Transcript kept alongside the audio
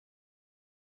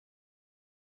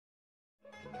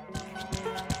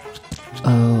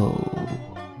Oh,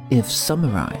 if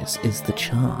summarize is the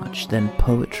charge, then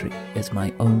poetry is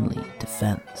my only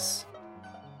defense.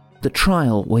 The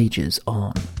trial wages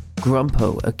on.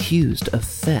 Grumpo accused of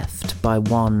theft by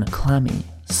one clammy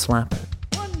slapper.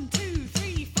 1, 2,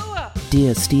 3, 4.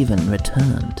 Dear Stephen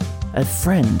returned. A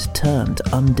friend turned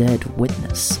undead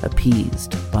witness,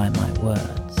 appeased by my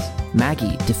words.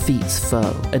 Maggie defeats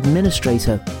foe,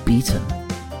 administrator beaten,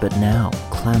 but now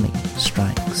Clammy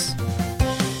strikes.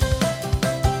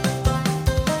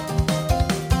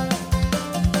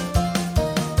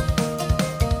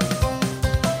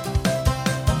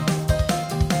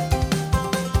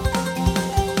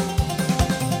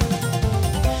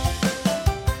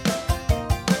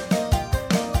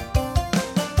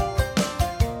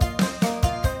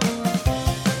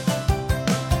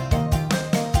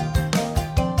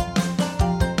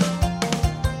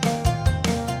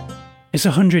 It's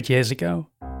 100 years ago,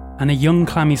 and a young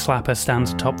clammy slapper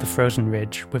stands atop the frozen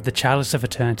ridge with the chalice of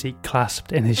eternity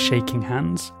clasped in his shaking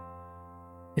hands.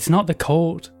 It's not the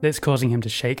cold that's causing him to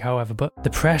shake, however, but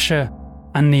the pressure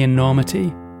and the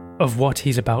enormity of what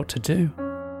he's about to do.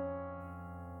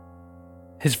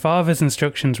 His father's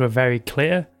instructions were very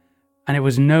clear, and it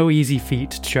was no easy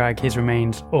feat to drag his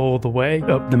remains all the way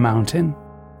up the mountain.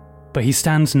 But he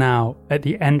stands now at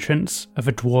the entrance of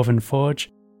a dwarven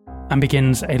forge and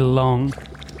begins a long,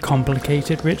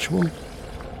 complicated ritual.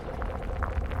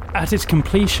 At its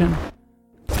completion,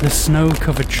 the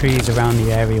snow-covered trees around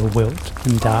the area wilt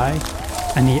and die,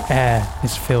 and the air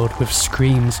is filled with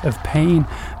screams of pain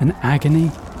and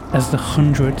agony as the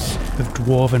hundreds of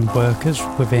dwarven workers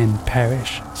within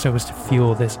perish so as to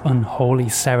fuel this unholy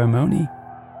ceremony.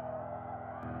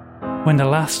 When the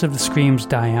last of the screams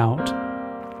die out,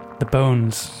 the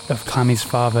bones of Clammy's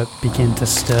father begin to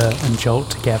stir and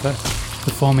jolt together,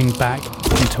 forming back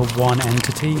into one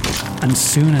entity, and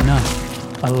soon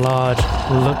enough, a large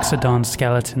Loxodon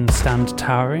skeleton stands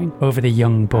towering over the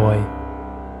young boy.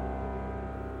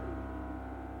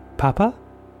 Papa?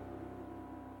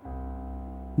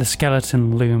 The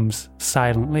skeleton looms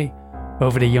silently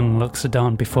over the young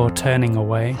Loxodon before turning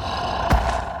away.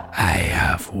 I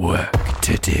have work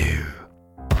to do.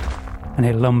 And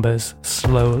it lumbers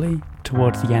slowly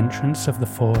towards the entrance of the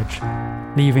forge,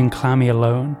 leaving Clammy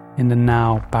alone in the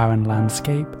now barren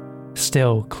landscape,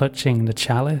 still clutching the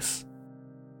chalice.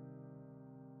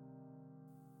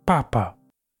 Papa.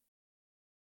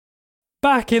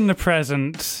 Back in the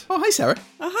present. Oh, hi, Sarah.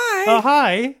 Oh, hi. Oh,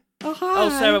 hi. Oh, hi. Oh,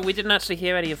 Sarah, we didn't actually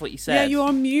hear any of what you said. Yeah, you're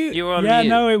on mute. You were on Yeah, mute.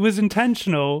 no, it was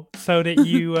intentional so that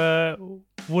you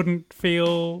wouldn't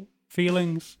feel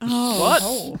feelings. What?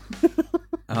 Oh.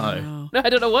 Wow. No, I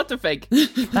don't know what to think.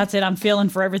 That's it. I'm feeling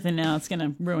for everything now. It's going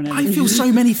to ruin I everything. feel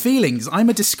so many feelings. I'm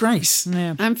a disgrace.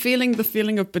 Yeah. I'm feeling the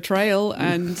feeling of betrayal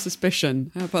and suspicion.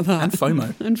 How about that? And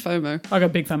FOMO. And FOMO. I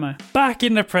got big FOMO. Back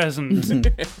in the present,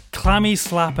 Clammy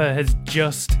Slapper has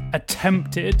just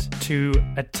attempted to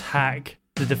attack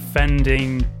the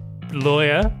defending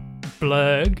lawyer,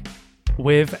 Blurg,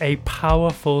 with a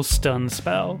powerful stun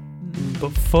spell.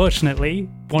 But fortunately,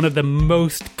 one of the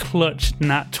most clutched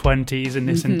nat 20s in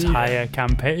this entire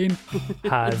campaign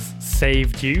has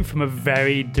saved you from a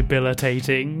very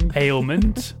debilitating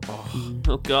ailment.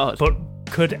 Oh, God. But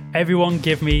could everyone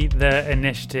give me the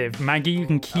initiative? Maggie, you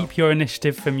can keep your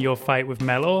initiative from your fight with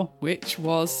Melor. Which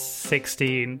was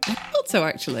 16. I thought so,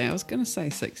 actually. I was going to say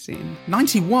 16.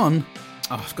 91.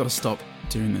 Oh, I've got to stop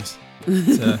doing this.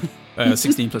 It's,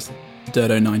 16 plus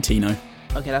Dirdo 19.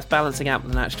 Okay, that's balancing out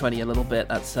with the Natch 20 a little bit.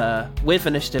 That's, with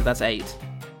initiative, that's 8.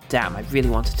 Damn, I really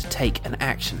wanted to take an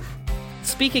action.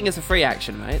 Speaking is a free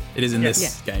action, right? It is in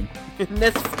this game. In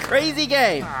this crazy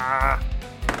game.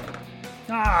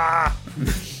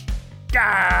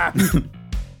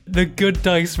 The good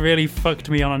dice really fucked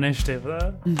me on initiative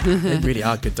there. They really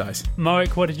are good dice.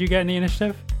 Moik, what did you get in the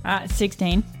initiative?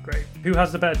 16. Great. Who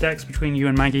has the better dex between you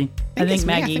and Maggie? I think it's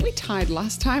me. I Maggie. think we tied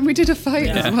last time we did a fight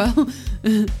as well.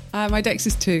 My dex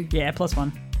is 2. Yeah,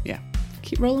 +1. Yeah.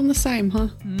 Keep rolling the same, huh?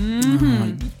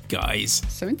 Oh, guys.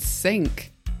 So in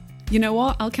sync. You know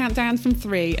what? I'll count down from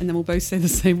 3 and then we'll both say the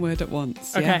same word at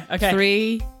once. Okay, okay.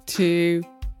 3, 2,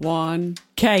 1.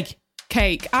 Cake.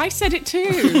 Cake. I said it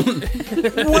too.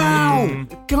 Wow.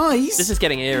 Guys. This is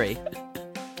getting eerie.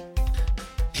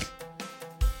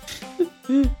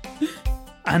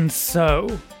 And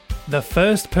so, the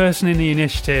first person in the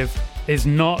initiative is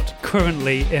not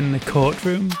currently in the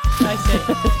courtroom. I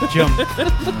see. Jump.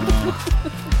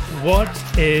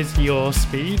 What is your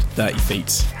speed? 30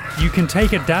 feet. You can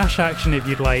take a dash action if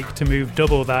you'd like to move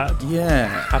double that. Yeah.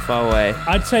 How far away?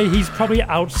 I'd say he's probably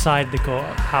outside the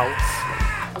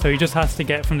courthouse. So he just has to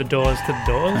get from the doors to the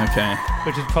doors, Okay.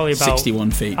 which is probably about 61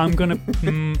 feet. I'm gonna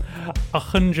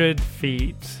 100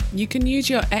 feet. You can use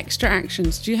your extra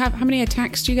actions. Do you have how many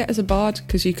attacks do you get as a bard?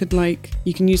 Because you could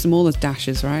you can use them all as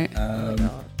dashes, right?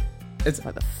 It's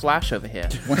Like the Flash over here.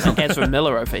 Like Ezra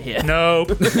Miller over here. No.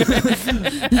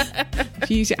 If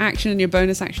you use your action and your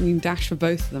bonus action, you can dash for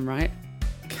both of them, right?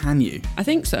 Can you? I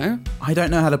think so. I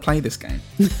don't know how to play this game.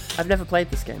 I've never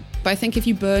played this game. But I think if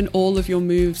you burn all of your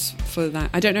moves for that,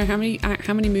 I don't know how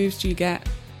many moves do you get.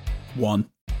 1.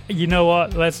 You know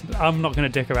what? I'm not going to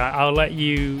dick around. I'll let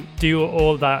you do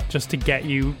all that just to get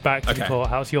you back to the Okay.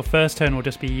 courthouse. Your first turn will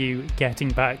just be you getting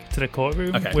back to the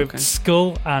courtroom Okay. with Okay.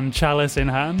 skull and chalice in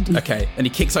hand. Okay, and he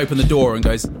kicks open the door and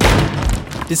goes,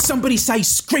 "Did somebody say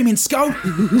screaming skull?"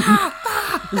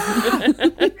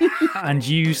 And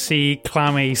you see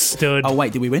Clammy stood Oh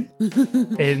wait, did we win?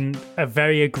 in a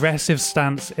very aggressive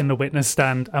stance in the witness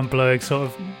stand, and Blurg sort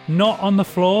of not on the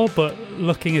floor, but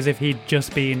looking as if he'd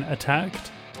just been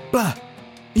attacked. Blur, are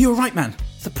you alright, man?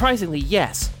 Surprisingly,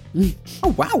 yes. Oh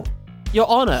wow. Your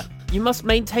Honor, you must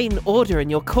maintain order in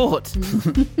your court.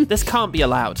 This can't be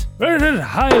allowed. This is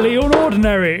highly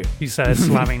unordinary, he says,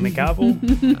 slamming the gavel.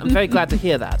 I'm very glad to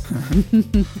hear that.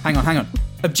 Hang on.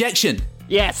 Objection.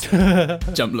 Yes.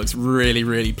 Jump looks really,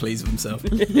 really pleased with himself.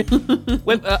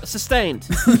 Sustained.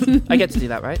 I get to do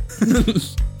that, right?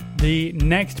 The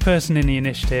next person in the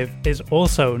initiative is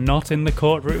also not in the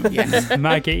courtroom. Yes.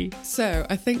 Maggie. So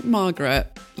I think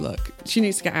Margaret, look, she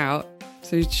needs to get out.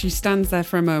 So she stands there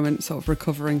for a moment, sort of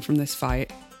recovering from this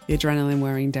fight. The adrenaline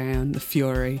wearing down, the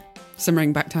fury,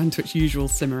 simmering back down to its usual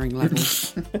simmering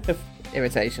levels.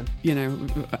 Irritation.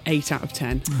 8 out of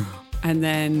 10. And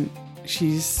then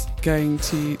she's going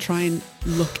to try and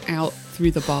look out through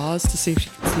the bars to see if she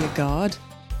can see a guard.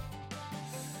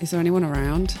 Is there anyone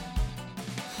around?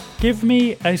 Give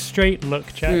me a straight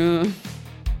look check.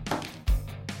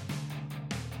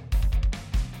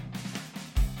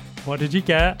 What did you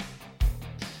get?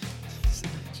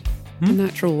 A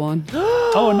natural one.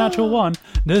 Oh, a natural one.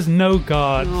 There's no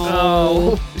guard.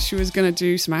 Oh, she was going to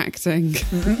do some acting.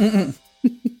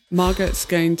 Margaret's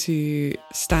going to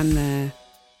stand there,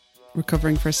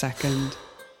 recovering for a second,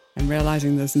 and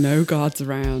realising there's no guards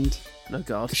around. No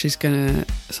God. She's going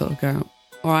to sort of go,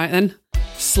 all right then,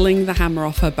 sling the hammer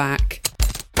off her back.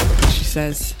 She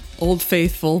says, Old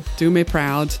Faithful, do me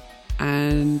proud.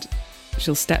 And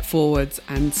she'll step forwards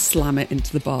and slam it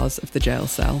into the bars of the jail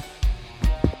cell.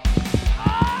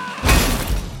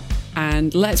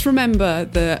 And let's remember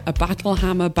that a battle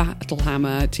hammer,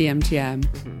 TMTM,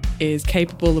 is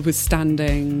capable of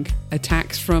withstanding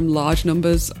attacks from large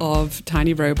numbers of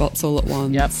tiny robots all at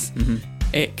once. Yep.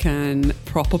 It can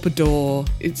prop up a door.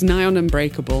 It's nigh on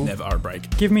unbreakable. Never are a break.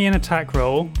 Give me an attack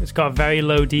roll. It's got a very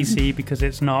low DC because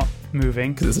it's not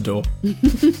moving. Because it's a door.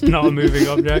 It's not a moving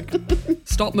object.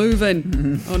 Stop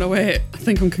moving. Oh no, wait. I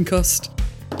think I'm concussed.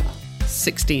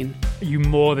 16. You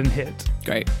more than hit.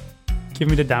 Great. Give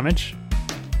me the damage.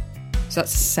 So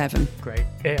that's 7. Great.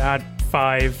 It had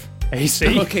 5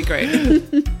 AC. Okay, great.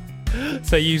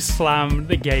 So you slam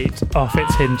the gate off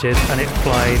its hinges and it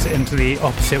flies into the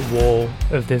opposite wall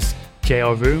of this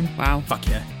jail room. Wow. Fuck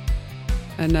yeah.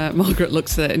 And Margaret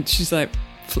looks at it and she's like,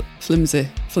 flimsy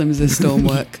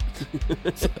stonework.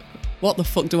 What the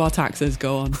fuck do our taxes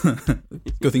go on?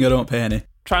 Good thing I don't pay any.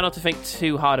 Try not to think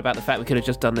too hard about the fact we could have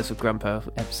just done this with Grumpo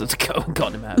episodes ago and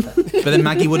gotten him out of that. But then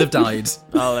Maggie would have died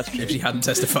Oh, that's true. if she hadn't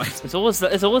testified.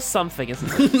 There's always something, isn't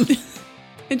there?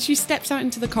 And she steps out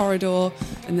into the corridor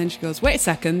and then she goes, wait a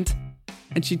second.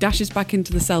 And she dashes back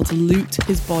into the cell to loot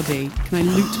his body. Can I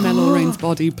loot Mellorain's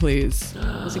body, please?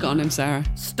 What's he got on him, Sarah?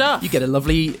 Stuff. You get a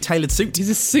lovely tailored suit. He's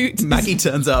a suit. Maggie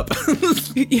turns up.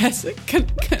 Yes. Can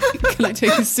I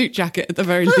take his suit jacket at the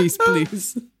very least,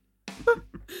 please?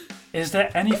 Is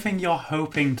there anything you're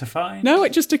hoping to find? No,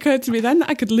 it just occurred to me then that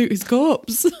I could loot his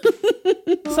corpse.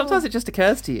 Sometimes it just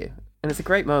occurs to you, and it's a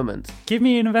great moment. Give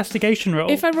me an investigation roll.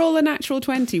 If I roll a natural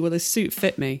 20, will his suit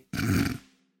fit me?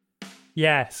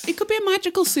 Yes. It could be a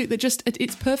magical suit that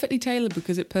it's perfectly tailored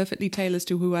because it perfectly tailors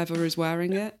to whoever is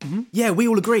wearing it. Yeah, we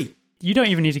all agree. You don't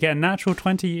even need to get a natural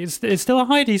 20. It's still a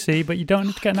high DC, but you don't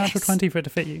need to get a natural 20 for it to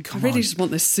fit you. I really just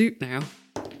want this suit now.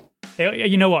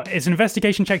 You know what? It's an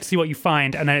investigation check to see what you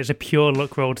find, and then it's a pure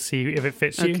luck roll to see if it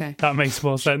fits you. Okay. That makes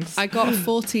more sense. I got a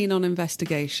 14 on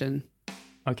investigation.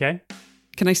 Okay.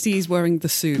 Can I see he's wearing the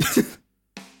suit?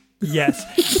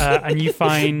 Yes. And you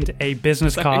find a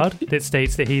business card that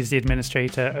states that he's the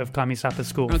administrator of Clammy Sapper's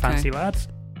School for Okay. Fancy Lads.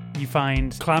 You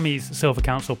find Clammy's Silver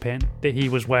Council pin that he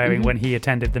was wearing when he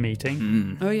attended the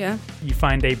meeting. Oh, yeah. You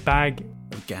find a bag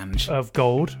Ganj. of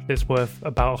gold. It's worth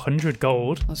about 100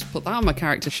 gold. Let's put that on my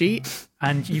character sheet.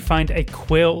 And you find a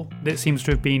quill that seems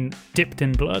to have been dipped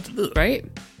in blood. Great.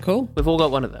 Cool. We've all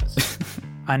got one of those.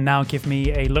 And now give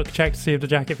me a luck check to see if the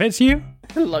jacket fits you.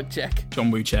 Luck check. John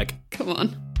Woo check. Come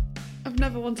on. I've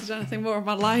never wanted anything more in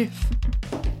my life.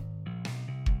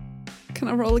 Can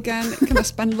I roll again? Can I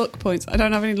spend luck points? I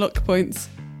don't have any luck points.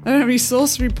 I don't have any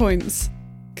sorcery points.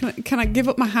 Can I give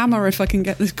up my hammer if I can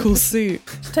get this cool suit?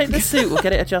 Just take the suit, we'll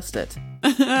get it adjusted.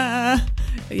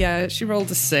 Yeah, she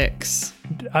rolled a 6.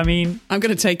 I mean, I'm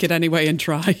going to take it anyway and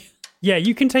try. yeah,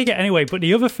 you can take it anyway, but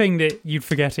the other thing that you're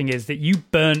forgetting is that you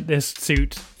burnt this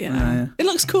suit Yeah. It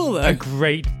looks cool though. a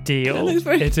great deal. It looks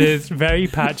very- It is very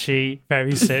patchy,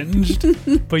 very singed.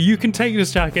 But you can take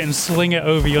this jacket and sling it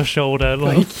over your shoulder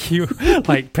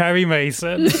like Perry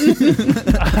Mason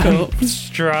and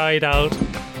stride out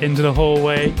into the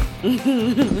hallway.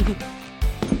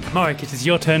 Morik, it is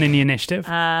your turn in the initiative.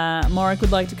 Morik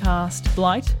would like to cast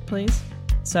Blight, please.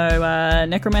 So,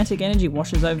 necromantic energy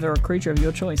washes over a creature of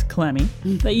your choice, Clammy,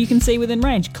 that you can see within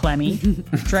range, Clammy,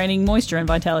 draining moisture and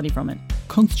vitality from it.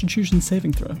 Constitution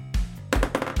saving throw.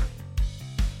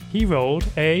 He rolled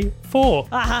a 4.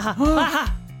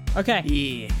 Okay.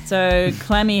 Yeah. So,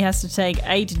 Clammy has to take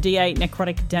 8d8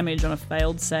 necrotic damage on a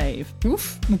failed save.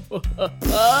 Oof.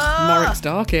 Morik's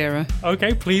Dark Era.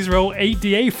 Okay, please roll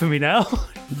 8d8 for me now.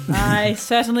 I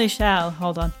certainly shall.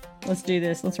 Hold on. Let's do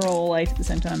this. Let's roll all 8 at the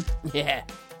same time. Yeah.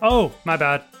 Oh, my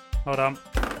bad. Hold on.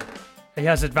 He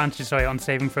has advantage, on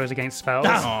saving throws against spells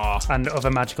and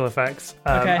other magical effects.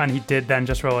 Okay. And he did then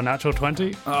just roll a natural 20.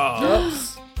 Oops.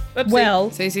 Oopsie. Well,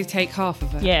 So does he take half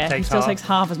of it? yeah, he Takes still half. takes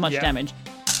half as much Yeah. damage.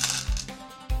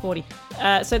 40.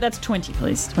 So that's 20,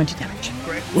 please. 20 damage.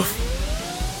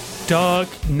 Dark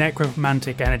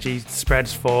necromantic energy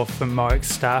spreads forth from Morik's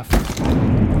staff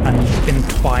and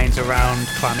entwines around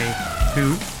Clammy,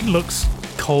 who looks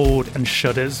cold and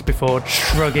shudders before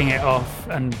shrugging it off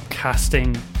and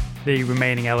casting the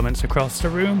remaining elements across the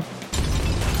room.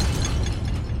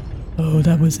 Oh,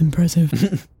 that was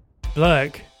impressive.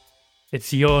 Blurg,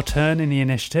 it's your turn in the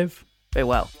initiative. Very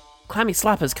well. Clammy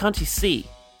Slappers, can't you see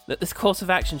that this course of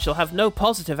action shall have no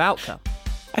positive outcome?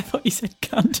 I thought you said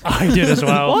cunt. I did as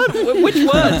well. What? Which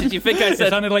word did you think I It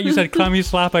said? sounded like you said clammy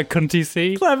slapper, couldn't you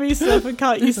see? Clammy slapper,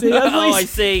 can't you see? Oh, I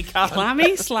see. Can't-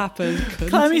 Clammy Slappers.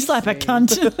 Clammy slapper,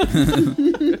 cunt.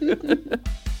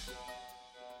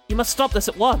 You must stop this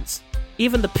at once.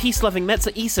 Even the peace-loving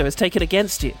Metza Isa has taken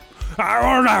against you.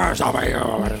 I will never stop you.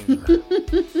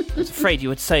 I was afraid you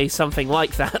would say something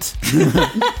like that.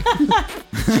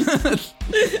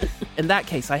 In that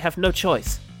case, I have no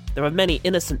choice. There are many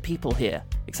innocent people here,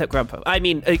 except Grumpo. I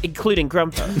mean, including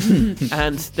Grumpo.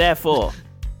 And therefore,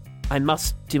 I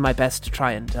must do my best to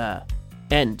try and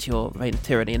end your reign of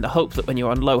tyranny in the hope that when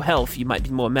you're on low health, you might be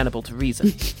more amenable to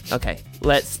reason. Okay,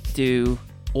 let's do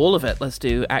all of it. Let's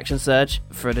do Action Surge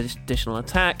for an additional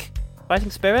attack.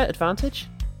 Fighting Spirit, advantage?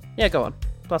 Yeah, go on.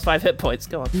 Plus 5 hit points,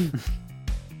 go on.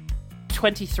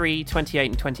 23, 28,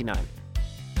 and 29.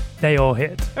 They all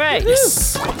hit. Hooray!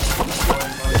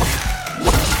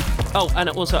 Oh, and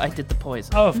also I did the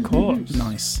poison. Oh, of course.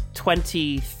 Nice.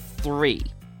 23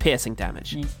 piercing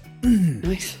damage.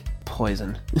 Nice.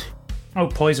 Poison. Oh,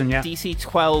 poison, yeah. DC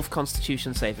 12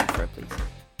 Constitution saving throw, please.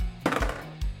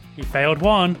 He failed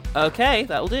 1. Okay,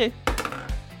 that'll do.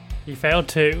 He failed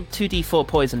 2. 2d4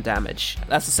 poison damage.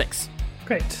 That's a 6.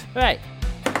 Great. Right.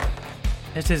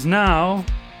 It is now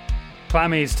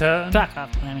Clammy's turn. Back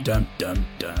up, Clammy. Dum dum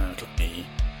dum. Clammy.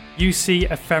 You see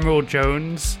Ephemeral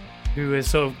Jones, who is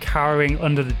sort of cowering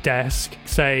under the desk,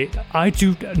 say, I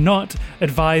do not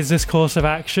advise this course of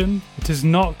action. It is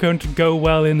not going to go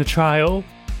well in the trial.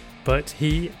 But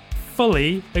he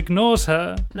fully ignores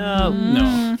her No.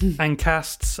 No. and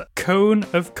casts Cone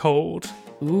of Cold.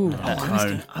 Ooh.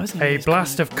 Cone. A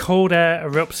blast of cold air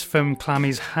erupts from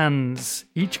Clammy's hands.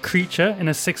 Each creature in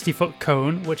a 60-foot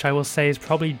cone, which I will say is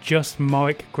probably just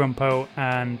Morik, Grumpo,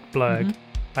 and Blurg.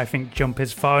 I think Jump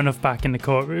is far enough back in the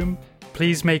courtroom.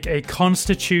 Please make a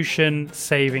Constitution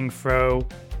saving throw.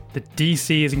 The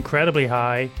DC is incredibly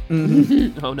high.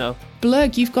 Oh, no.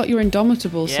 Blurg, you've got your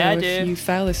Indomitable, Yeah, so I if do. you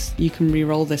fail this, you can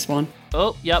re-roll this one.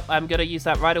 Oh, yep, I'm going to use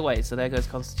that right away. So there goes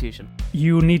Constitution.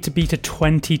 You need to beat a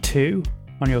 22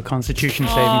 on your Constitution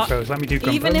saving throws. Let me do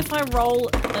Grumpo. Even if I roll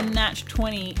a nat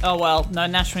 20... Oh, well, no,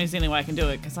 nat 20 is the only way I can do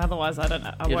it, because otherwise I don't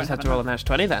know. I You won't just have to roll a nat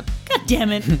 20 then. God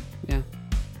damn it. Yeah.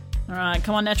 All right,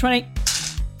 come on, nat 20.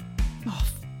 Oh,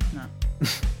 no.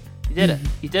 You did it.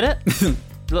 You did it?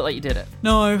 You look like you did it.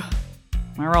 No.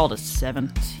 I rolled a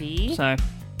 7. T. So,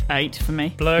 8 for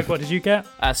me. Blurg, what did you get?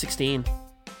 16.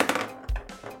 Oh,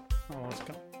 let's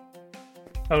go.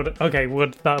 Oh, okay,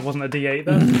 well, that wasn't a D8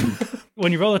 then.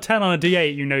 When you roll a 10 on a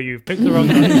D8, you know you've picked the wrong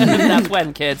one. That's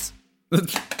when, kids.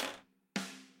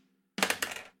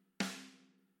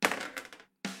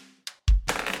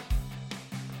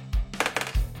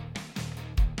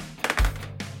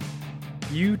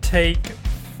 You take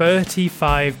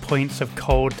 35 points of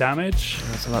cold damage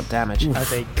That's a lot of damage.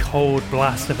 as a cold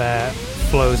blast of air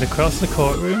flows across the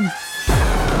courtroom.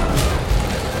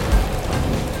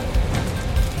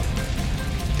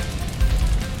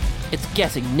 It's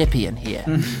getting nippy in here.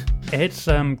 It's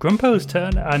Grumpo's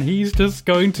turn, and he's just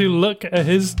going to look at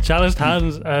his chaliced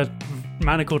hands,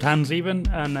 manacled hands even,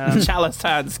 and Chalice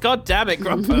hands. God damn it,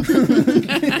 Grumpo.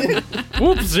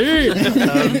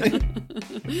 whoopsie!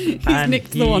 He's and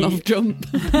nicked the one off jump.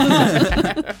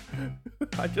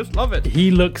 I just love it. He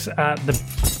looks at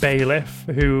the bailiff,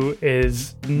 who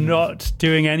is not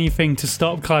doing anything to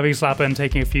stop Clavy Slapper and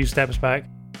taking a few steps back.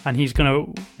 And he's going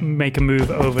to make a move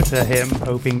over to him,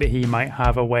 hoping that he might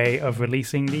have a way of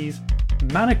releasing these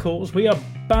manacles. We are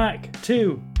back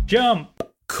to jump.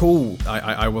 Cool.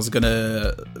 I was going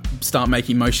to start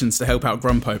making motions to help out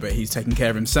Grumpo, but he's taking care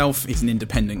of himself. He's an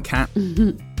independent cat.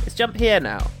 Let's jump here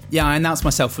now. Yeah, I announced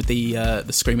myself with the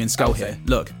screaming skull here.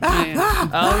 Look. Oh,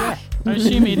 yeah. I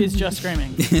assume it is just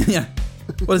screaming. Yeah.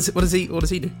 What does he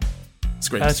do?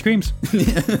 Screams. Screams.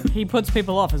 He puts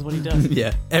people off, is what he does.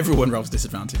 Yeah. Everyone rolls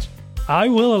disadvantage. I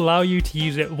will allow you to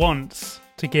use it once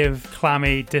to give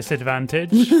Clammy disadvantage.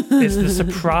 It's the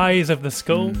surprise of the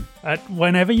skull.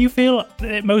 Whenever you feel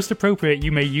it most appropriate,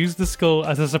 you may use the skull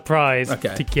as a surprise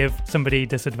to give somebody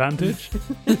disadvantage.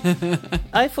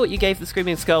 I thought you gave the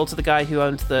screaming skull to the guy who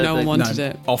owned the... No one wanted No,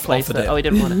 it. offered it. Oh, he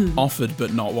didn't want it. Offered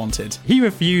but not wanted. He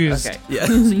refused. Okay. Yeah.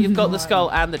 So you've got the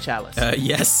skull and the chalice.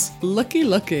 Yes.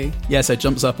 Lucky. Yeah, so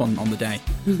jumps up on the day.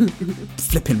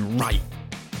 Flipping right.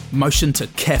 Motion to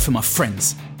care for my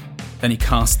friends. Then he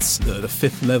casts the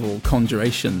 5th level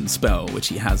conjuration spell, which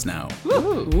he has now.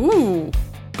 Ooh.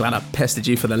 Glad I pestered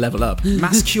you for the level up.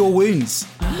 Mass Cure Wounds.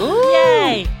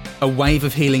 Yay! A wave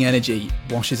of healing energy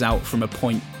washes out from a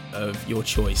point of your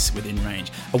choice within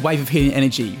range. A wave of healing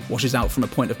energy washes out from a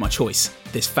point of my choice.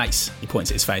 This face. He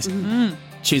points at his face.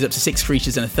 Choose up to 6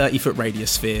 creatures in a 30-foot radius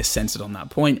sphere centered on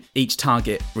that point. Each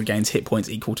target regains hit points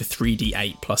equal to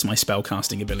 3d8 plus my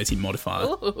spellcasting ability modifier.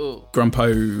 Ooh.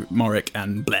 Grumpo, Morik,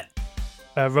 and Blet.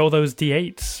 Roll those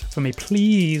d8s for me,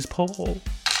 please, Paul.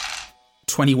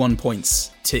 21 points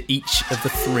to each of the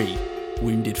 3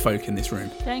 wounded folk in this room.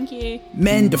 Thank you.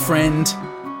 Mend a friend.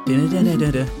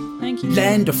 Thank you.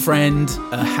 Lend a friend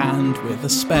a hand with a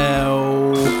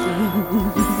spell.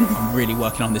 I'm really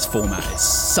working on this format. It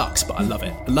sucks, but I love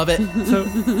it. I love it. So,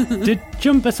 did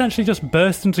Jump essentially just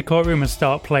burst into courtroom and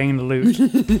start playing the lute?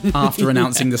 After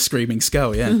announcing the screaming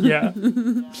skull, yeah. Yeah.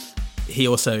 He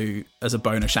also, as a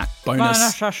bonus action,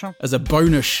 Bonus action. as a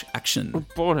bonus action,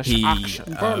 Bonus he,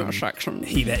 action. Bonus action.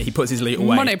 he puts his loot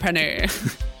away. Money penny.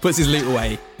 Puts his loot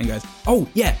away and goes, oh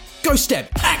yeah, ghost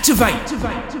step, activate. So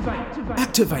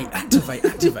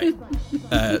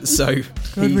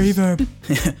Good reverb.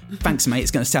 thanks, mate.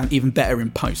 It's going to sound even better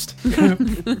in post.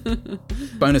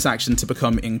 Bonus action to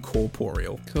become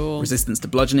incorporeal. Cool. Resistance to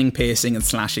bludgeoning, piercing, and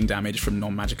slashing damage from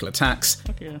non-magical attacks.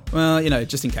 Yeah. Well,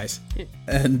 just in case.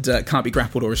 And can't be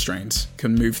grappled or restrained.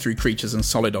 Can move through creatures and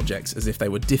solid objects as if they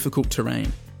were difficult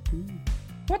terrain.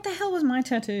 What the hell was my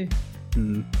tattoo?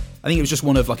 I think it was just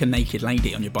one of like a naked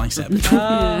lady on your bicep.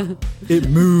 It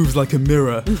moves like a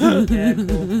mirror. Yeah,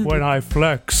 cool. When I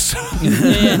flex,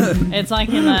 Yeah, it's like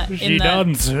in that, she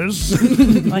dances.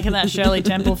 like in that Shirley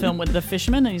Temple film with the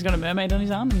fisherman, and he's got a mermaid on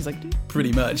his arm, and he's like, dude.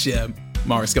 Pretty much, yeah.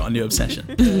 Morris got a new obsession.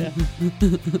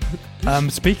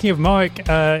 Speaking of Morik,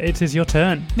 it is your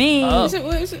turn. Me. Oh.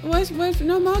 Where's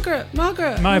no, Margaret.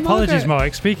 My apologies,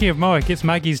 Morik. Speaking of Morik, it's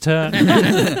Maggie's turn.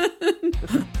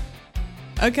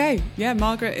 Okay, yeah,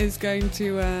 Margaret is going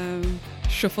to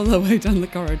shuffle her way down the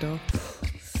corridor.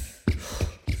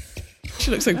 She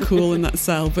looks so cool in that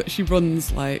cell, but she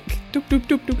runs like doop doop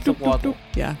doop doop doop doop doop.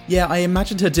 Yeah. Yeah, I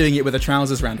imagined her doing it with her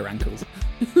trousers round her ankles.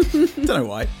 Don't know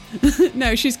why.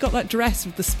 No, she's got that dress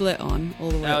with the split on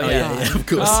all the way. Oh, up yeah, the back. Yeah, of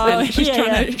course. Oh, And she's yeah.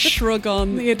 trying to shrug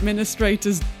on the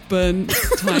administrator's burnt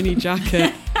tiny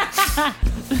jacket.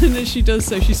 And as she does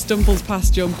so, she stumbles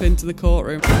past Jump into the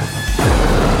courtroom.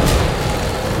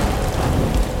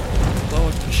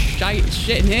 Oh,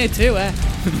 shit in here too, eh?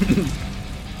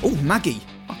 Oh, Maggie.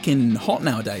 Fucking hot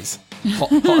nowadays.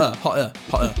 Hotter.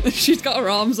 She's got her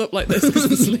arms up like this because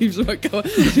the sleeves won't go.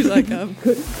 She's like, do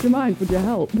you mind? Would you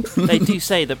help? They do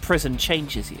say that prison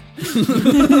changes you.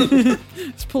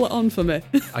 Just pull it on for me.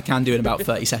 I can do it in about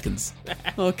 30 seconds.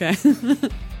 Okay.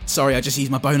 Sorry, I just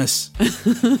used my bonus.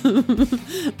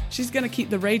 She's going to keep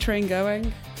the ray train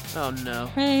going. Oh no.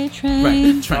 Ray train.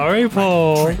 Right, Sorry,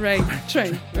 Paul. Ray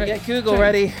train. Ray Get Google train.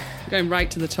 ready. Going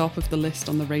right to the top of the list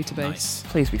on the database. Nice.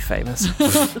 Please be famous.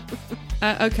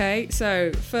 Okay,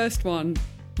 so first one.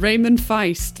 Raymond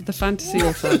Feist, the fantasy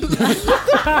author.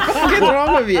 What's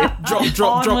wrong with you?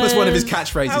 Drop us one of his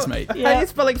catchphrases, mate. How are you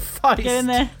spelling feist? Get in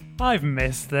there. I've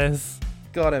missed this.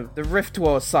 Got him. The Rift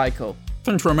War cycle.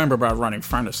 Thing to remember about running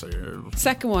fantasy.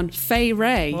 Second one, Faye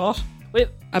Ray. What? Wait.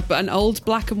 An old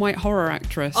black and white horror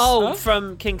actress. Oh,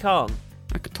 from King Kong.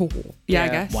 Yeah, I Yeah.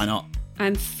 guess. Why not?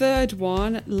 And third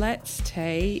one, let's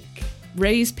take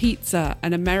Ray's Pizza,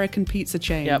 an American pizza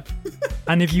chain. Yep.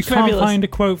 And if you can't Fabulous. find a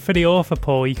quote for the author,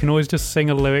 Paul, you can always just sing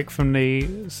a lyric from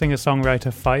the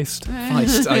singer-songwriter Feist.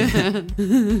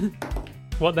 Feist.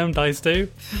 What them dice do?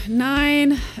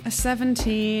 9, a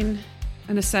 17,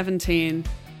 and a 17.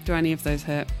 Do any of those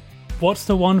hit? What's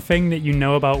the one thing that you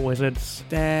know about wizards?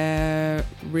 They're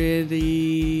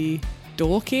really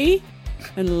dorky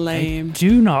and lame.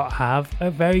 Do not have a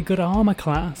very good armor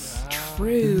class.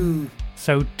 True.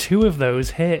 So 2 of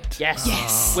those hit.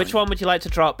 Yes. Which one would you like to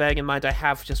drop, bearing in mind I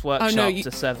have just workshopped no, you-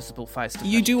 a serviceable feist?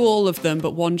 You do all of them,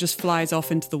 but one just flies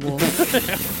off into the wall.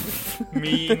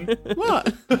 Mean.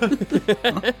 What?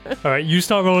 All right, you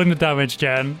start rolling the damage,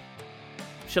 Jen.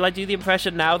 Shall I do the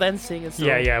impression now then, seeing as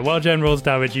Yeah. While Jen rolls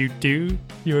damage, you do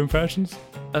your impressions.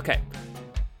 Okay.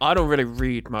 I don't really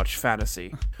read much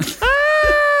fantasy.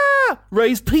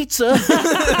 Ray's Pizza!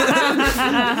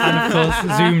 And of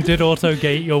course, Zoom did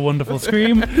auto-gate your wonderful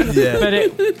scream. Yeah. But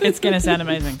it's going to sound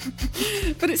amazing.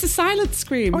 But it's a silent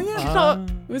scream. Oh, yeah.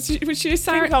 Was she King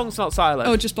silent? Kong's not silent.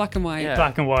 Oh, just black and white. Yeah.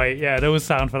 Black and white, yeah, there was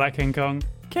sound for that King Kong.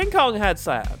 King Kong had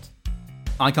sound.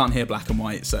 I can't hear black and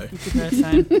white, so.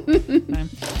 Same.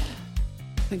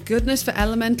 Thank goodness for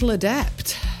Elemental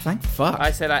Adept. Thank fuck.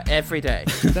 I say that every day.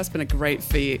 That's been a great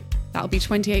feat. That'll be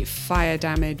 28 fire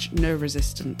damage, no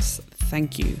resistance.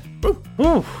 Thank you.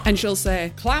 Ooh. And she'll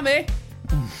say, Clammy,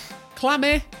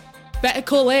 better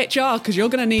call HR because you're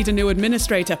going to need a new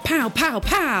administrator. Pow, pow,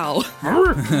 pow.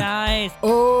 Nice.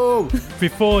 Oh!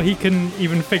 Before he can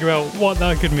even figure out what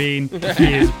that could mean,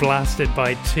 he is blasted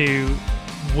by 2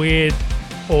 weird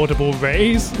audible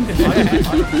rays.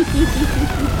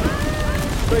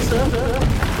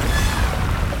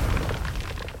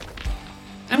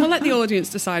 And we'll let the audience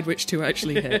decide which two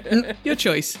actually hit. Your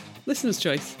choice. Listener's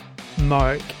choice.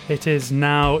 Mark, it is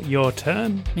now your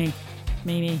turn. Me.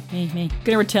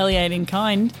 Gonna retaliate in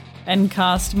kind and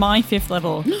cast my 5th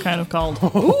level Cone of Cold.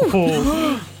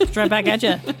 Straight back at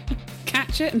you.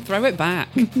 Catch it and throw it back.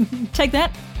 Take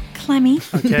that, Clemmy.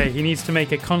 Okay, he needs to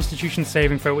make a Constitution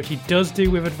saving throw, which he does do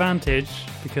with advantage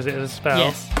because it is a spell.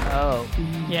 Yes. Oh.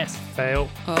 Yes. Fail.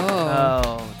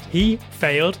 Oh. He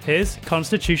failed his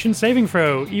Constitution saving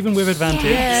throw, even with advantage.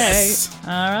 Yes.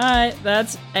 All right,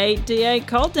 that's 8d8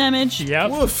 cold damage.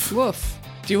 Yep. Woof. Woof.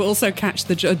 Do you also catch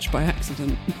the judge by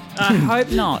accident? I hope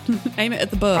not. Aim it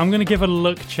at the butt. I'm going to give a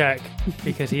luck check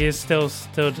because he is still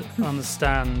stood on the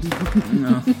stand.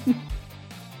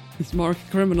 He's more of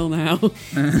a criminal now.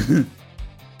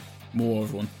 More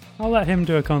of one. I'll let him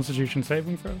do a Constitution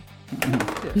saving throw.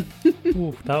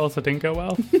 Ooh, that also didn't go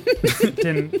well.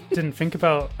 didn't think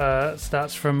about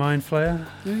stats for a Mind Flayer.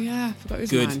 Oh yeah, I forgot his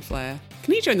Good. mind flare.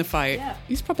 Can he join the fight? Yeah.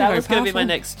 He's probably That very was going to be powerful.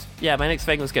 my next... Yeah, my next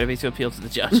thing was going to be to appeal to the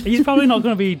judge. He's probably not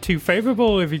going to be too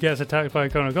favourable if he gets attacked by a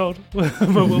cone of gold, but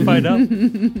we'll find out.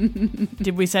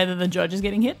 Did we say that the judge is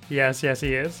getting hit? Yes, he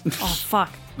is. Oh,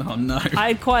 fuck. Oh no. I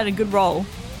had quite a good roll.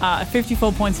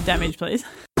 54 points of damage, please.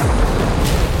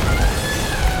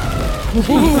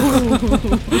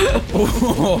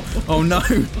 Oh no.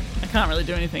 I can't really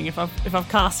do anything. If I've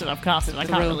cast it, I've cast it. I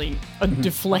can't really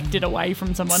deflect it away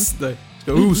from someone.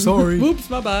 Oh, sorry.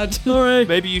 Whoops, my bad. Sorry.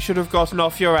 Maybe you should have gotten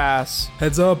off your ass.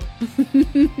 Heads up.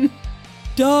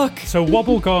 Duck. So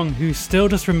Wobblegong, who still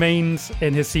just remains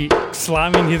in his seat,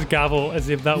 slamming his gavel as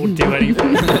if that would do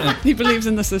anything, He believes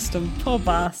in the system. Poor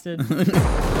bastard.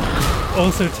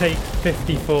 also take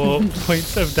 54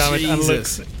 points of damage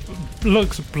Jesus. and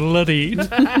looks bloodied.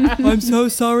 I'm so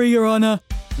sorry, Your Honor.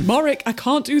 Morik, I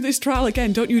can't do this trial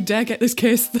again. Don't you dare get this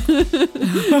case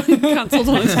cancelled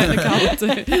on a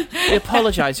technicality. We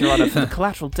apologise, Your Honour, for the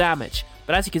collateral damage,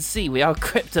 but as you can see, we are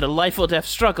equipped in a life or death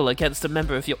struggle against a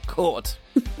member of your court.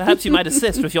 Perhaps you might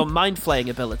assist with your mind-flaying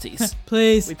abilities.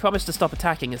 Please. We promise to stop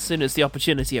attacking as soon as the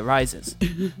opportunity arises.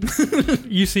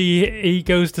 You see, he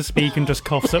goes to speak and just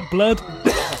coughs up blood.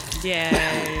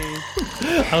 Yay.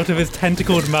 Out of his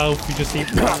tentacled mouth, you just see.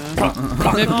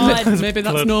 Maybe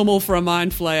that's normal for a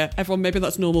mind flayer. Everyone, maybe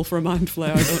that's normal for a mind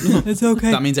flayer. I don't know. It's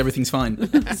okay. That means everything's fine.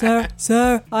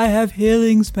 Sir, I have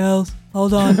healing spells.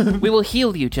 Hold on. We will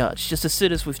heal you, Judge, just as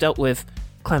soon as we've dealt with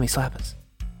clammy slappers.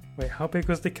 Wait, how big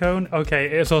was the cone? Okay,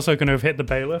 it's also going to have hit the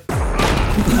bailiff.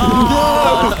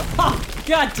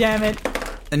 God damn it.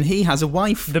 And he has a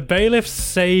wife. The bailiff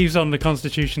saves on the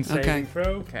Constitution saving Okay.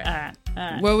 throw.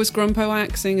 Where was Grumpo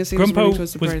axing as he was running Grumpo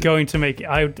towards the was brazier? going to make.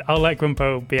 I'll let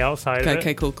Grumpo be outside. of it.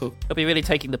 Okay, cool. It'll be really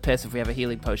taking the piss if we have a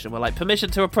healing potion. We're like, permission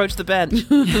to approach the bench.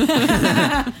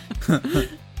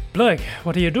 Blurg,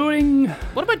 what are you doing?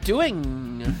 What am I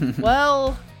doing?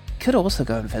 Well, could also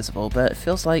go invisible, but it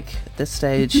feels like at this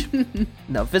stage...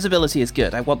 No, visibility is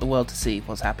good. I want the world to see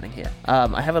what's happening here.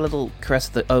 I have a little caress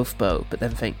of the oath bow, but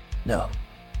then think, no.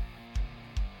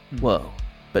 Whoa.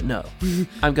 But no.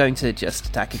 I'm going to just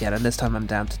attack again, and this time I'm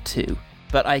down to 2.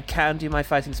 But I can do my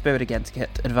fighting spirit again to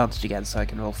get advantage again, so I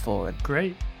can roll forward.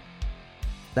 Great.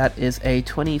 That is a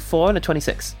 24 and a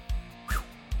 26.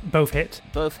 Both hit.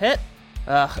 Both hit.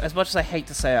 As much as I hate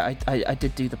to say it, I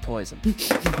did do the poison.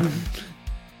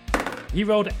 He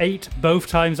rolled 8 both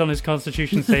times on his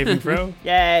Constitution saving throw.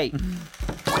 Yay!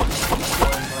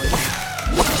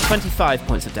 25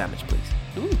 points of damage, please.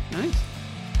 Ooh, nice.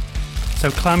 So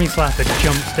Clammy Slapper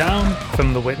jumps down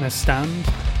from the witness stand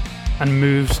and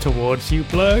moves towards you,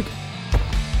 Blurg,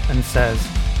 and says,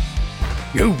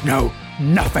 You know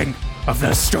nothing of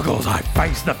the struggles I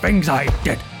faced, the things I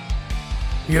did.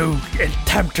 You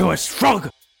tempestuous frog!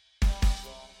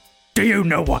 Do you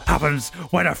know what happens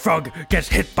when a frog gets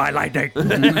hit by lightning?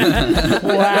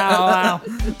 Wow.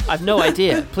 I've no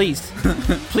idea. Please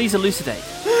elucidate.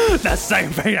 The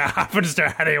same thing that happens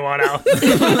to anyone else.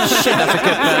 Shit, that's a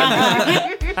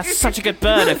good burn. That's such a good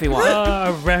burn, everyone.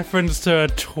 a reference to a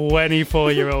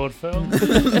 24-year-old film.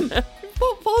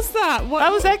 What was that? What,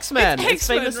 That was X-Men. It's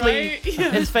X-Men, famously, right?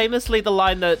 Yeah. it's famously the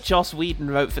line that Joss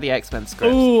Whedon wrote for the X-Men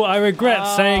script. Ooh, I regret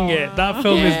saying it. That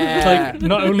film is like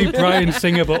not only Bryan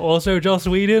Singer but also Joss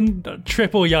Whedon.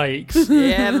 Triple yikes.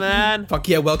 Yeah, man. Fuck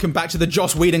yeah, welcome back to the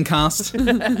Joss Whedon cast.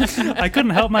 I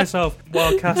couldn't help myself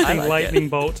while casting like Lightning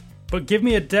Bolt. But give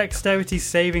me a dexterity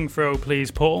saving throw, please,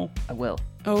 Paul. I will.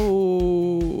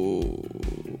 Oh.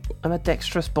 I'm a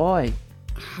dexterous boy.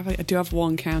 I do have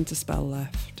one counter spell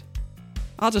left.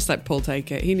 I'll just let Paul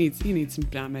take it. He needs some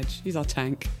damage. He's our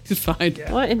tank. He's fine.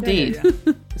 Well, indeed.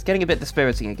 Yeah. It's getting a bit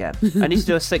dispiriting again. I need to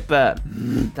do a sick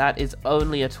burn. That is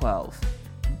only a 12.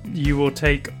 You will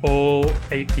take all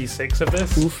 8d6 of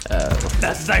this.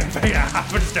 The same thing that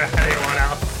happens to anyone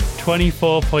else.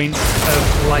 24 points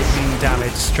of lightning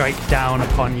damage strike down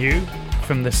upon you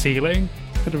from the ceiling.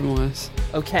 Could have been worse.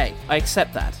 Okay, I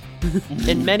accept that.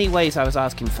 In many ways, I was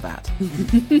asking for that.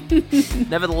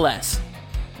 Nevertheless,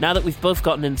 now that we've both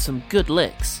gotten in some good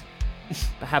licks,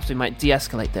 perhaps we might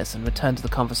de-escalate this and return to the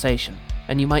conversation,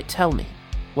 and you might tell me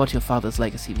what your father's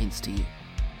legacy means to you.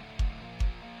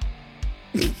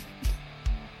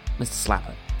 Mr.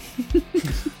 Slapper.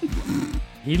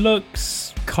 He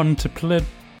looks contemplative.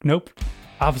 Nope.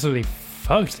 Absolutely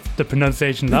fucked the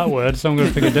pronunciation of that word, so I'm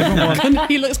going to pick a different one.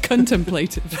 He looks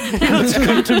contemplative. He looks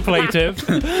contemplative.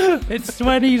 It's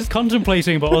when he's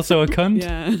contemplating, but also a cunt.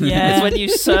 Yeah. Yeah. It's when you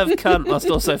serve cunt whilst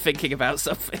also thinking about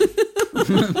something.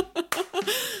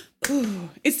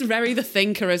 It's very the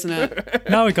thinker, isn't it?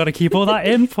 Now we've got to keep all that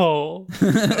in, Paul.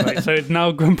 Right, so it's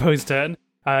now Grumpo's turn.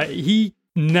 He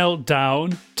knelt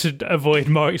down to avoid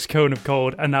Morik's cone of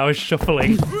cold and now is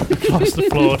shuffling across the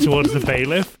floor towards the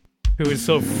bailiff, who is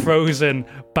sort of frozen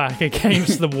back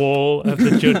against the wall of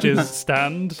the judge's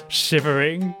stand,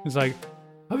 shivering. He's like,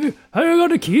 have you got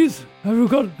the keys? Have you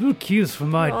got the keys for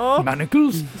my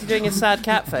manacles? Is he doing his sad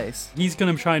cat face? He's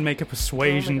going to try and make a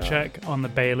persuasion check on the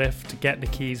bailiff to get the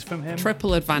keys from him.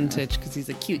 Triple advantage because he's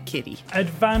a cute kitty.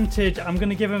 Advantage, I'm going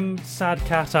to give him sad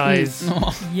cat eyes.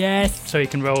 Yes. So he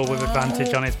can roll with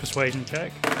advantage on his persuasion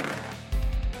check.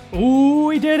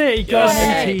 Ooh, he did it! He got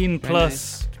an 18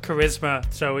 plus charisma,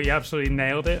 so he absolutely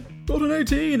nailed it. Got an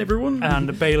 18, everyone. And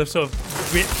the bailiff sort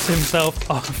of rips himself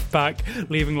off back,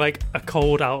 leaving like a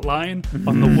cold outline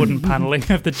on the wooden panelling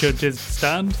of the judge's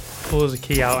stand. Pulls a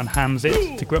key out and hands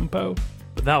it to Grumpo.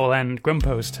 But that will end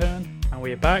Grumpo's turn. And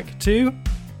we are back to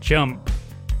Jump.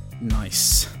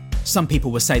 Nice. Some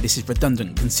people will say this is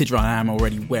redundant, considering I am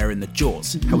already wearing the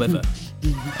jorts. However,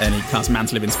 and he casts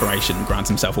Mantle of Inspiration and grants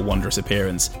himself a wondrous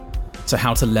appearance. So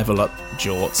how to level up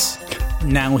jorts.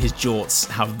 Now his jorts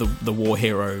have the war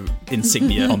hero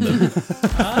insignia on them,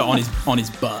 but on his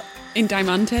butt. In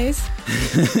Diamantes?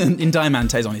 In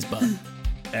Diamantes on his butt.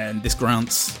 And this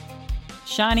grants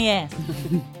Shiny ass.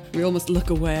 We almost look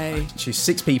away. Choose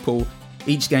 6 people.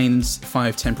 Each gains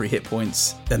 5 temporary hit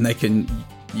points. Then they can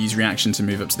use reaction to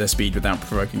move up to their speed without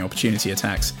provoking opportunity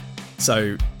attacks.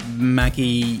 So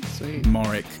Maggie, Sweet.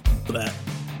 Morik, bleh,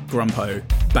 Grumpo,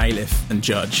 Bailiff, and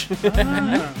Judge all get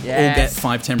Yes.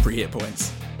 5 temporary hit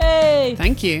points. Hey!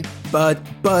 Thank you.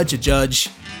 Budge a Judge.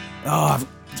 Oh,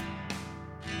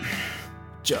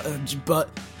 Judge.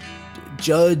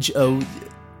 Oh,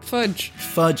 Fudge.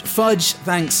 Fudge.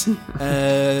 Thanks.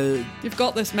 You've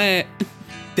got this, mate.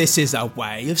 This is a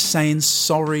way of saying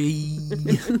sorry.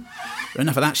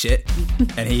 Enough of that shit.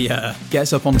 And he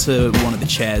gets up onto one of the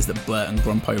chairs that Blurt and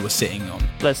Grumpo were sitting on.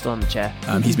 Blurt's still on the chair.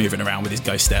 He's moving around with his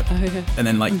ghost step. Oh, yeah. And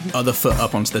then, other foot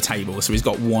up onto the table. So he's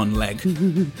got one leg,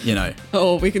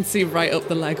 Oh, we can see right up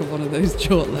the leg of one of those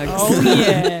short legs. Oh,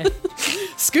 yeah.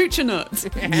 Scooch a nut.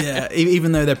 Yeah,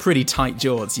 even though they're pretty tight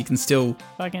jaws, you can still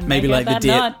Fucking maybe make like out that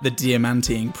nut. the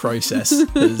diamanting process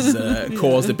has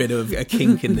caused a bit of a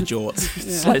kink in the jaws.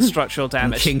 Slight structural And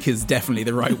damage. kink is definitely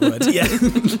the right word. Yeah,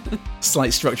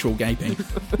 slight structural gaping.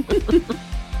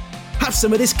 Have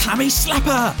some of this clammy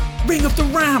slapper, ring of the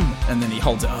ram, and then he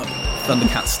holds it up,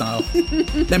 Thundercats style.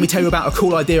 Let me tell you about a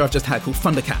cool idea I've just had called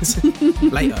Thundercats.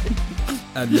 Later.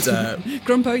 And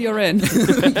Grumpo, you're in.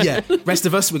 yeah, rest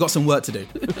of us, we've got some work to do.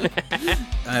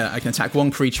 I can attack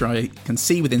one creature I can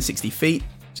see within 60 feet.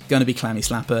 It's going to be Clammy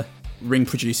Slapper. Ring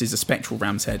produces a spectral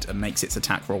ram's head and makes its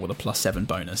attack roll with a +7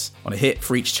 bonus. On a hit,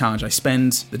 for each charge I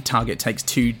spend, the target takes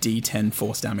 2d10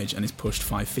 force damage and is pushed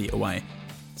 5 feet away.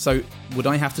 So, would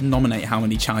I have to nominate how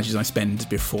many charges I spend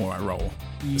before I roll?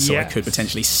 So I could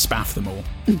potentially spaff them all.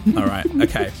 Alright,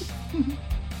 okay.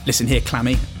 Listen here,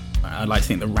 Clammy. I'd like to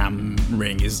think the ram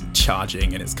ring is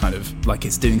charging and it's kind of like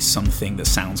it's doing something that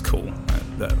sounds cool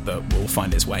that will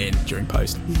find its way in during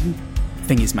post.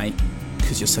 Thing is, mate,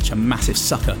 because you're such a massive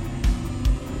sucker,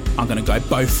 I'm going to go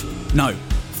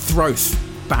throth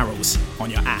barrels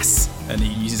on your ass. And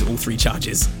he uses all 3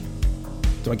 charges.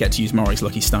 Do I get to use Morik's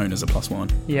Lucky Stone as a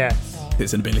 +1? Yes.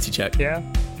 It's an ability check. Yeah.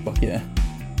 Fuck yeah.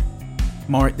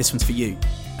 Morik, this one's for you.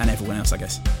 And everyone else, I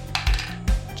guess.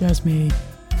 Just me.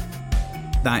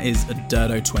 That is a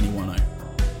Dirto 21-0.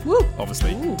 Woo.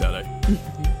 Obviously, Dirto.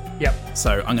 Yep.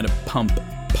 So I'm going to pump,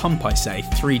 I say,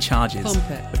 3 charges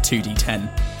Pump it. of 2d10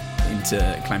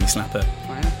 into Clammy Slapper.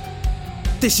 Wow.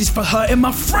 This is for hurting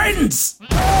my friends!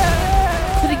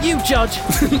 Including you, Judge.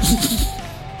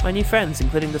 My new friends,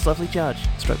 including this lovely Judge.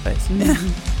 Stroke face.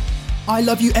 I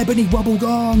love you, Ebony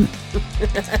Wobblegong!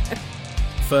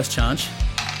 First charge.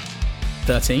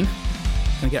 13. Can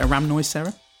I get a ram noise,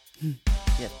 Sarah?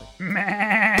 Yeah,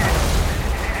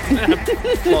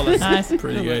 flawless. Nice.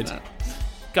 Pretty good.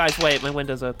 Guys, wait, my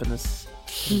window's open. There's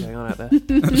something going on out there.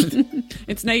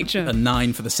 It's nature. A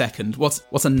 9 for the second.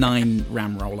 What's a 9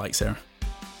 ram roll like, Sarah?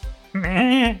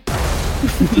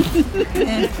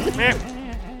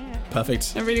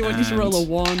 Perfect. I really want you to roll a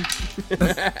 1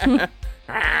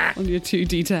 on your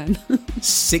 2d10.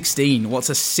 16. What's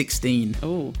a 16?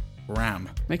 Oh, Ram.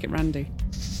 make it Randy.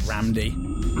 Ramdy.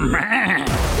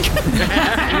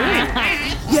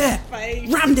 Yeah!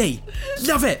 Ramdy!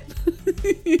 Love it!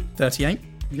 38.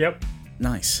 Yep.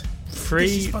 Nice. Three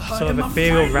This is for sort hurting of my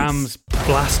ethereal friends. rams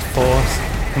blast force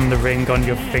from the ring on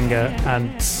your finger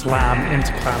and slam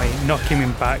into Clammy, knocking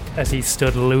him back as he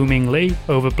stood loomingly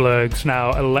over Blurg's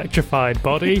now electrified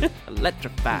body.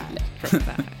 Electrified.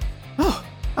 Oh,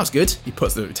 that was good. He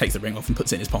takes the ring off and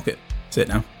puts it in his pocket. That's it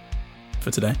now. For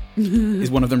today.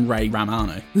 Is one of them Ray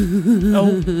Romano?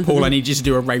 Oh, Paul, I need you to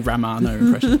do a Ray Romano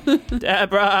impression.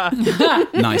 Deborah.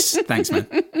 Nice. Thanks, man.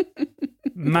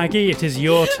 Maggie, it is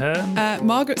your turn.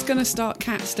 Margaret's going to start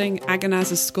casting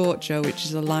Agonaz's Scorcher, which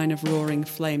is a line of roaring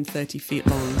flame 30 feet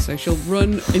long. So she'll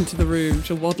run into the room.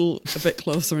 She'll waddle a bit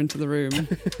closer into the room.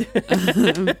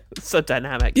 So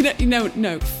dynamic.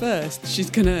 No. First, she's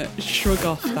going to shrug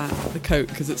off the coat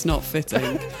because it's not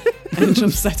fitting. And she'll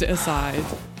set it aside.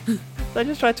 I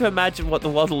just tried to imagine what the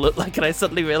waddle looked like, and I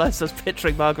suddenly realised I was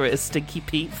picturing Margaret as Stinky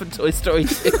Pete from Toy Story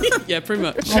 2. Yeah, pretty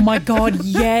much. Oh my god,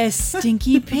 yes,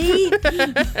 Stinky Pete.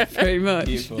 Very much.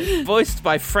 Voiced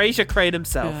by Fraser Crane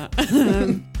himself.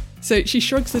 Yeah. So she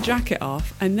shrugs the jacket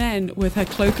off, and then with her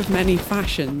cloak of many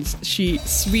fashions, she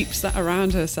sweeps that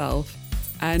around herself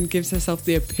and gives herself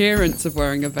the appearance of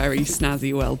wearing a very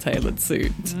snazzy, well-tailored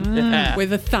suit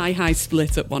with a thigh-high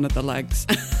split at one of the legs.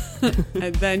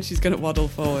 And then she's going to waddle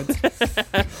forward.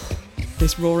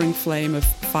 This roaring flame of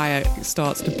fire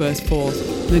starts to burst forth.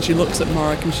 And then she looks at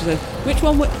Morik and she says, which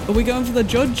one are we going for, the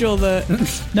judge or the...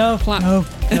 No, No.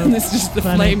 And it's just the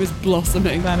Clammy. flame is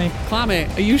blossoming. Clammy,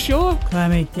 are you sure?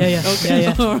 Clammy. Yeah. Okay.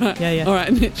 Yeah. All right. Yeah. All right.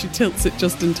 And then she tilts it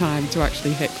just in time to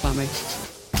actually hit Clammy.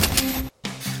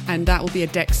 And that will be a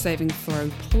dex saving throw,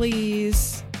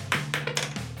 please.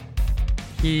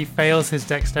 He fails his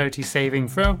dexterity saving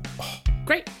throw.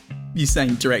 Great. You're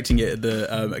saying directing it at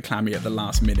the at Clammy at the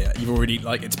last minute. You've already,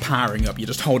 like, it's powering up. You're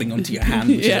just holding onto your hand,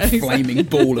 which Yeah, is a flaming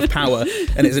ball of power,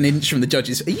 and it's an inch from the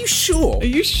judges. Are you sure? Are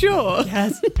you sure?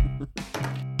 Yes.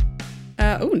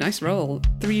 Oh, nice roll.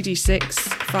 3d6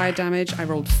 fire damage. I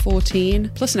rolled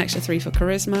 14, plus an extra 3 for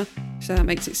charisma. So that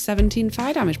makes it 17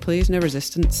 fire damage, please. No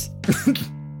resistance.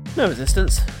 No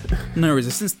resistance. No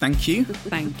resistance, thank you.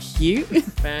 Thank you.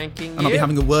 Thanking And I'll be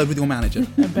having a word with your manager.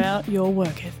 About your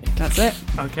work ethic. That's it.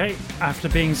 Okay, after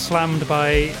being slammed by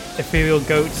ethereal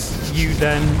goats, you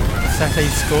then set a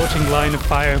scorching line of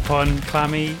fire upon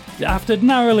Clammy after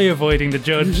narrowly avoiding the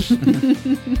judge.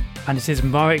 And it is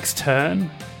Morik's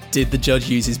turn. Did the judge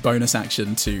use his bonus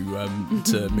action to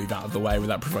move out of the way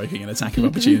without provoking an attack of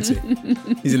opportunity?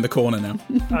 He's in the corner now.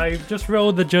 I've just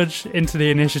rolled the judge into the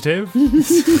initiative.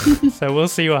 So we'll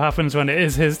see what happens when it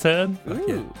is his turn.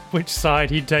 Yeah. Which side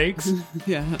he takes.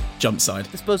 Yeah. Jump side.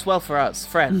 This bodes well for us,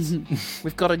 friends.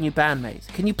 We've got a new bandmate.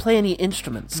 Can you play any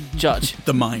instruments, Judge?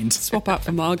 The mind. Swap out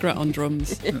for Margaret on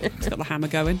drums. He's got the hammer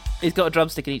going. He's got a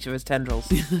drumstick in each of his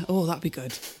tendrils. Oh, that'd be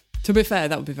good. To be fair,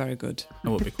 that would be very good.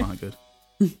 That would be quite good.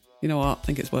 You know what? I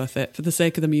think it's worth it for the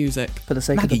sake of the music. For the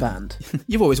sake Maggie. of the band.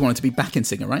 You've always wanted to be backing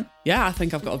singer, right? Yeah, I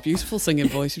think I've got a beautiful singing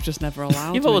voice. You've just never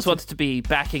allowed You've me always to. wanted to be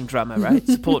backing drummer, right?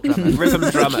 Support drummer, rhythm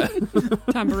drummer.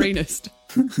 Tambourinist.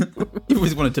 You've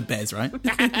always wanted to Bez, right?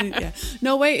 Yeah.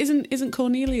 No, wait, isn't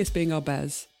Cornelius being our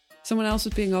Bez? Someone else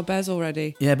was being our Bez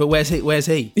already. Yeah, but where's he?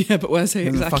 Yeah, but where's he He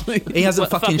hasn't exactly? he hasn't What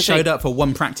the fucking fuck is showed he? up for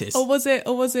one practice. Or was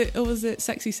it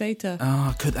Sexy Satyr?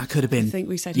 Oh, that could have been. I think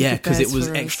we said he yeah, could because it Bez was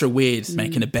for us. extra weird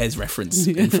making a Bez reference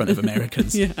in front of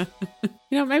Americans. Yeah.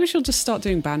 You know, maybe she'll just start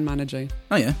doing band managing.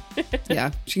 Oh yeah,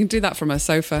 Yeah, she can do that from her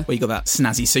sofa. well you got that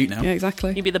snazzy suit now. Yeah,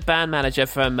 exactly. You'd be the band manager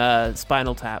from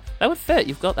Spinal Tap. That would fit.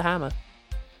 You've got the hammer.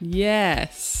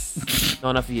 Yes.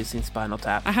 Not enough of you have seen Spinal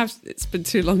Tap. I have. It's been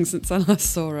too long since I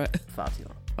last saw it. Far too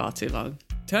long. Far too long.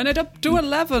 Turn it up to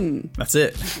 11. That's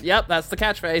it. Yep, that's the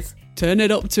catchphrase. Turn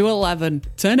it up to 11.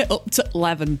 Turn it up to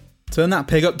 11. Turn that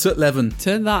pig up to 11.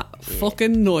 Turn that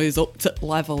fucking noise up to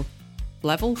level.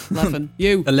 Level? 11.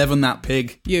 You. 11 that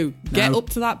pig. You. Get No. up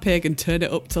to that pig and turn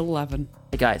it up to 11.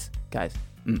 Hey, guys.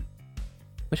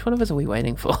 Which one of us are we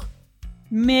waiting for?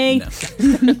 Me. No.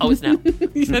 Oh, it's now.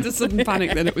 You had a sudden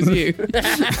panic, then it was you.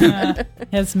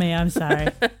 It's me, I'm sorry.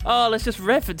 Oh, let's just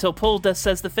riff until Paul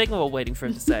says the thing we're all waiting for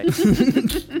him to say.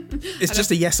 It's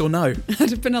just a yes or no. I'd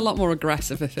have been a lot more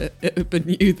aggressive if it had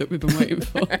been you that we've been waiting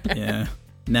for. Yeah.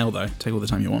 Nell though, take all the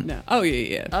time you want. No. Oh,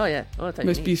 yeah. Oh, yeah. Oh, I'll take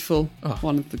Most me. beautiful Oh.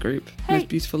 one of the group. Hey. Most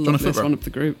beautiful, Do you want a loveliest foot rub? one of the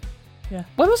group.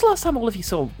 When was the last time all of you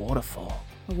saw a waterfall?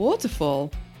 A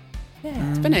waterfall. Yeah.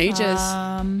 It's been ages.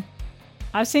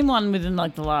 I've seen one within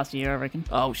like the last year, I reckon.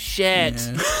 Oh, shit.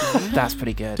 Yeah. That's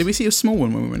pretty good. Did we see a small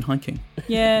one when we went hiking?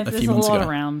 Yeah, A there's few a months lot ago.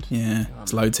 around. Yeah,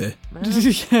 it's loads here.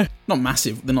 Yeah. Not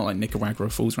massive. They're not like Nicaragua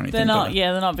Falls or anything. They're not, but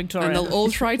yeah, they're not And Victorian. they'll all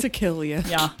try to kill you.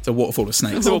 Yeah, It's a waterfall of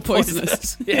snakes. It's all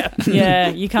poisonous. Yeah. yeah,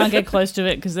 you can't get close to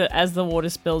it because as the water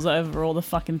spills over all the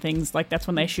fucking things, like that's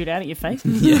when they shoot out at your face.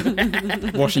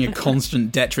 Yeah. Watching a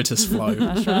constant detritus flow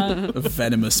That's right. of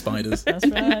venomous spiders. That's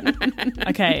right.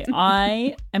 Okay,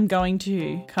 I am going to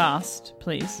cast,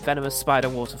 please, Venomous spider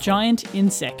waterfall. giant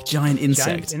insect. Giant insect.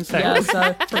 Giant insect. Yeah,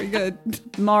 so Pretty good.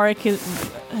 Morik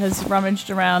has rummaged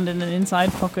around in an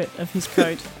inside pocket of his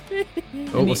coat.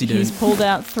 Oh, what's he doing? He's pulled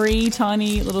out 3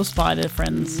 tiny little spider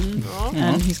friends,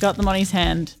 and he's got them on his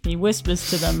hand. He whispers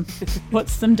to them,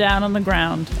 puts them down on the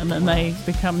ground, and then they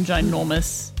become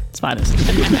ginormous spiders.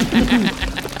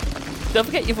 Don't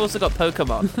forget you've also got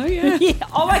Pokemon. Oh, yeah. Yeah.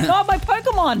 Oh my god, my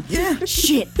Pokemon! Yeah.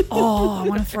 Shit. Oh, I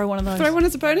want to throw one of those. Throw one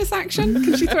as a bonus action?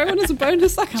 Can she throw one as a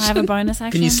bonus action? Can I have a bonus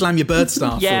action? Can you slam your bird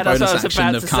staff Yeah, for a that's bonus what I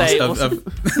action was of about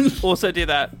to cast say. of Also do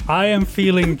that. I am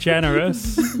feeling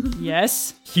generous.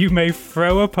 Yes. You may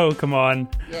throw a Pokemon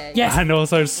Yes. and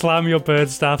also slam your bird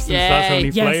staff since that's Yay. only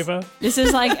Yes. flavor. This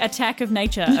is like attack of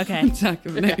nature. Okay. Attack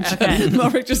of nature. Okay.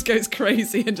 Morik just goes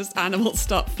crazy and just animals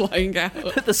start flying out.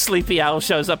 The sleepy owl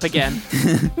shows up again.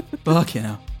 Fucking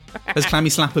hell. Has Clammy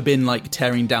Slapper been like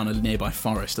tearing down a nearby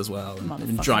forest as well and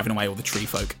been driving away all the tree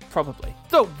folk? Probably.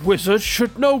 The wizard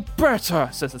should know better,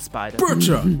 says the spider.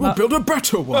 Better! We'll build a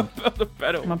better one!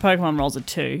 Better. My Pokemon rolls a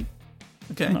 2.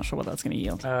 Okay. I'm not sure what that's going to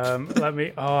yield. Let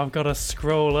me. Oh, I've got to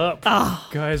scroll up.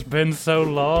 Guys, been so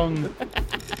long.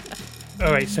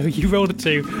 All right, so you rolled a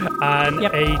 2, and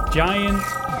Yep. a giant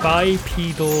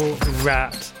bipedal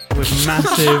rat with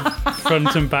massive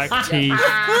front and back teeth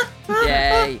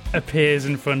Yay. appears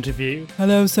in front of you.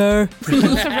 Hello, sir. Is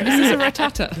this a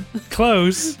ratata?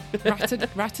 Close.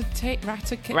 Raticate?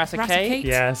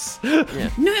 Yes.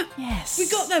 No. Yes. We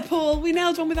got there, Paul. We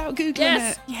nailed one without Googling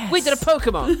Yes. it. Yes. We did a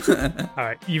Pokemon. All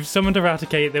right. You've summoned a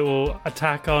Raticate that will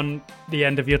attack on the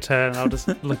end of your turn. I'll just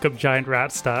look up giant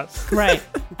rat stats. Great.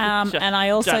 And I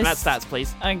also... Giant rat stats,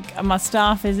 please. my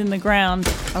staff is in the ground.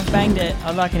 I've banged it.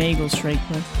 I'd like an eagle shriek,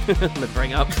 please. Let's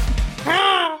bring up.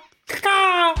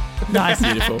 Nice.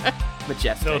 Beautiful.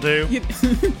 Majestic. That'll do.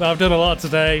 I've done a lot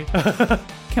today.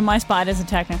 Can my spiders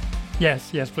attack her?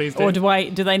 Yes, please do. Or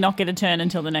do they not get a turn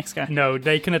until the next go? No,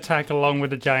 they can attack along with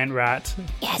the giant rat.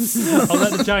 Yes. I'll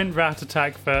let the giant rat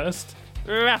attack first.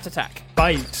 Rat attack.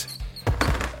 Bite.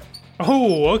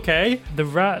 Oh, okay. The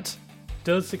rat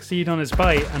does succeed on his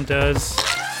bite and does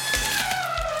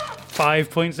 5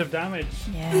 points of damage.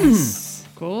 Yes.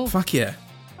 Cool. Fuck yeah.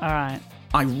 All right.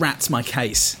 I rat my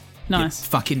case. Nice. You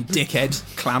fucking dickhead.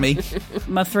 Clammy.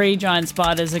 My 3 giant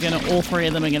spiders are all 3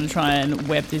 of them are going to try and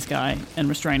web this guy and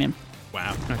restrain him.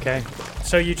 Wow. Okay.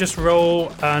 So you just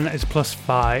roll and it's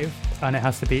 +5 and it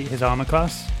has to beat his armor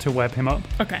class to web him up.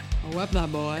 Okay. I'll web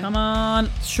that boy. Come on.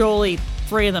 Surely.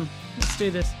 3 of them. Let's do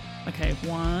this. Okay.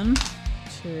 1,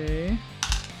 2.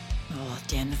 Oh,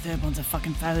 damn. The third one's a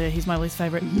fucking failure. He's my least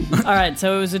favorite. All right.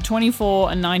 So it was a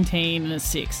 24, a 19, and a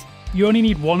 6. You only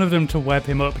need one of them to web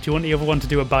him up. Do you want the other one to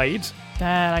do a bite?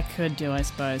 That I could do, I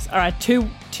suppose. All right. 2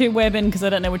 webbing because I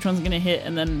don't know which one's going to hit,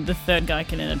 and then the third guy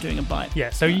can end up doing a bite.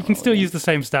 Yeah, so you can still use the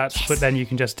same stats, but then you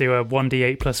can just do a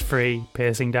 1d8 plus 3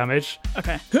 piercing damage.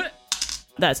 Okay.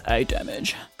 That's 8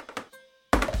 damage.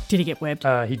 Did he get webbed?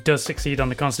 He does succeed on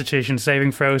the Constitution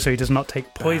saving throw, so he does not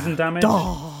take poison damage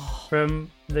from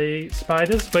the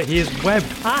spiders, but he is webbed.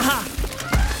 Aha!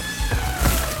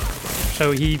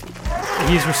 So he's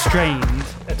restrained.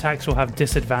 Attacks will have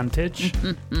disadvantage.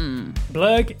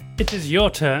 Blurg, it is your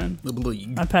turn.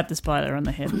 I pat the spider on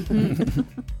the head.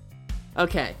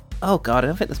 Okay. Oh god, I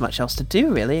don't think there's much else to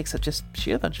do really, except just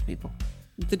shoot a bunch of people.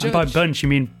 The And judge. by bunch, you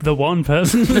mean the one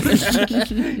person.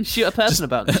 Shoot a person a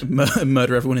bunch.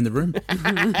 Murder everyone in the room.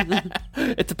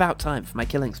 It's about time for my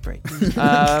killing spree.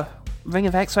 Ring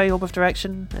of X-ray, orb of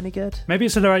direction, any good? Maybe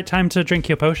it's the right time to drink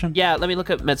your potion. Yeah, let me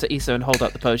look at Mezza Isa and hold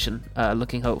up the potion,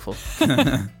 looking hopeful.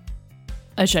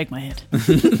 I shake my head.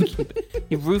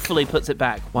 He ruefully puts it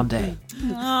back one day.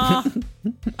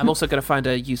 I'm also going to find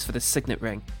a use for this signet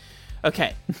ring.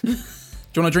 Okay. Do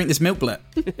you want to drink this milk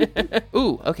blit?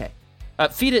 Ooh, okay.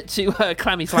 Feed it to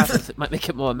Clammy Slappers. It might make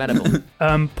it more amenable.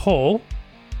 Paul,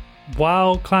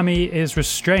 while Clammy is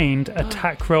restrained,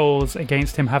 attack rolls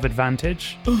against him have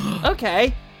advantage.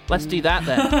 Okay, let's do that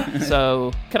then.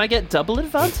 So, can I get double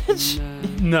advantage?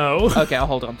 No. Okay, I'll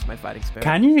hold on to my fighting spirit.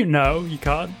 Can you? No, you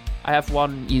can't. I have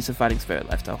 1 use of fighting spirit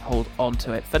left. I'll hold on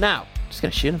to it for now. Just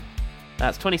gonna shoot him.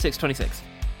 That's 26.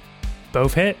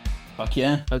 Both hit. Fuck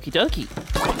yeah. Okie dokie.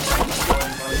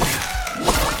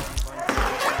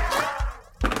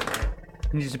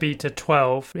 He needs to beat to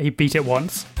 12. He beat it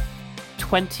once.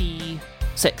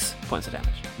 26 points of damage.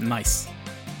 Nice.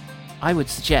 I would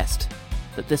suggest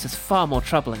that this is far more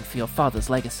troubling for your father's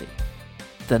legacy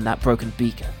than that broken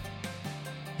beaker.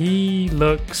 He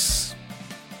looks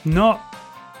not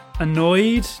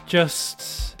annoyed,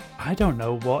 just... I don't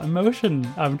know what emotion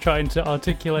I'm trying to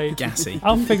articulate. Gassy.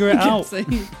 I'll figure it out. See?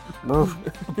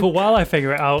 But while I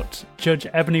figure it out, Judge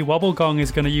Ebony Wobblegong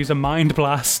is going to use a mind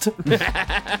blast.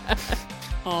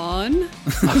 On.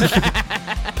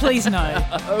 Please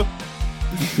no.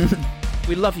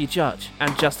 We love you, Judge,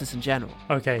 and justice in general.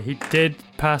 Okay, he did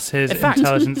pass his In fact-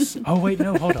 intelligence. Oh, wait,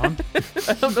 no, hold on.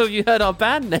 I don't know if you heard our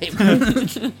band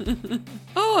name.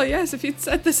 Oh, yes, if you'd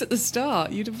said this at the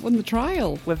start, you'd have won the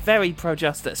trial. We're very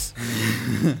pro-justice.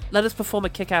 Let us perform a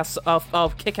kick-ass, our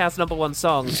kick-ass #1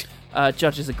 song,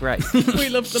 Judges Are Great. We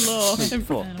love the law.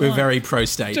 We're very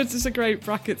pro-state. Judges are great,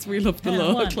 brackets, we love the And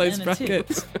law, 1 close and a 2.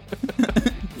 brackets.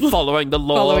 Following the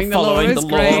law, Following the law is law.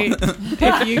 great.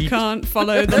 If you can't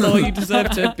follow the law, you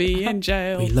deserve to be in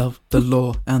jail. We love the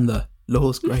law, and the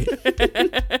law's great.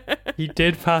 He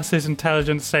did pass his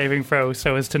intelligence saving throw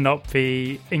so as to not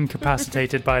be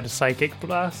incapacitated by the psychic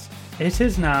blast. It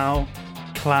is now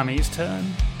Clammy's turn.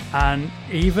 And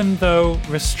even though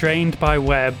restrained by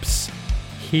webs,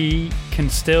 he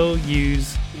can still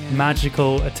use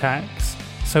magical attacks.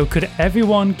 So could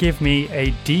everyone give me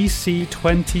a DC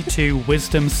 22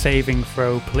 wisdom saving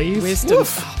throw, please? Wisdom. Oh,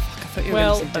 fuck, I thought you were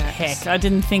Well, going to say dex. heck, I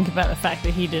didn't think about the fact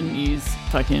that he didn't use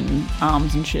fucking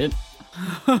arms and shit.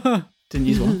 Didn't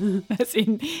use one. As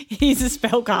in, he's a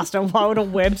spellcaster. Why would a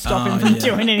web stop him Oh, from yeah.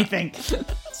 doing anything?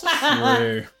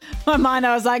 True. My mind,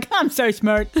 I was like, I'm so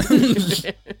smart.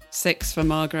 6 for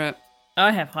Margaret.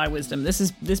 I have high wisdom.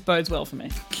 This bodes well for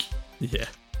me. Yeah.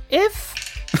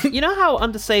 If you know how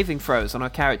under saving throws on our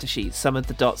character sheet, some of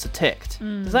the dots are ticked.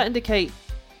 Does that indicate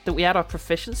that we add our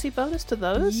proficiency bonus to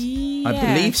those?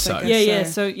 I believe so. Yeah.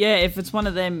 So if it's one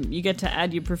of them, you get to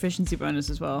add your proficiency bonus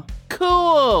as well.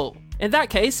 Cool. In that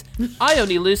case, I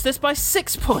only lose this by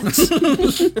 6 points.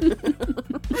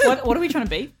 What are we trying to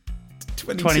beat?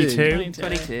 22.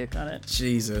 22. Got it.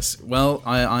 Jesus. Well,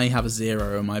 I have a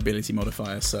 0 on my ability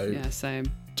modifier, so Yeah,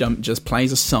 same. Jump just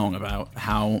plays a song about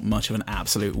how much of an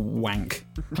absolute wank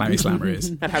Clammy Slammer is.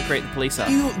 And how great the police are.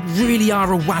 You really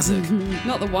are a wazzock.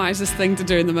 Not the wisest thing to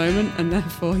do in the moment, and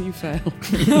therefore you fail.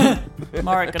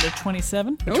 Marek got a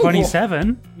 27.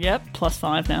 27? Yep,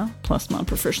 +5 now, plus my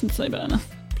proficiency bonus.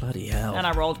 Bloody hell. And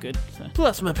I rolled good. So.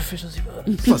 Plus my proficiency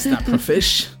bonus. Plus that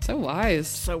profish. So wise.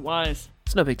 So wise.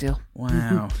 It's no big deal.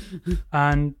 Wow.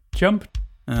 And jump.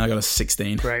 I got a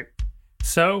 16. Great.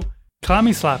 So,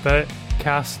 Clammy Slapper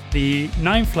cast the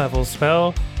 9th level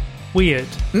spell, Weird.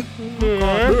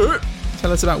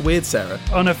 Tell us about Weird, Sarah.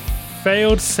 On a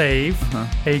failed save,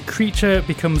 a creature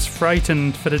becomes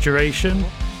frightened for the duration.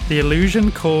 The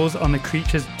illusion calls on the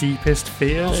creature's deepest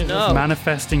fears, Oh, no.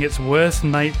 manifesting its worst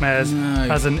nightmares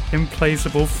as an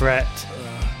implacable threat.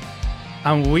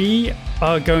 And we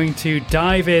are going to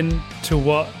dive in to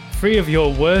what 3 of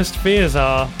your worst fears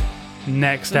are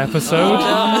next episode.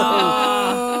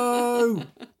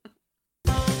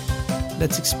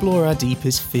 Let's explore our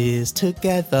deepest fears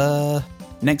together.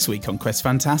 Next week on Quest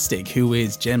Fantastic, who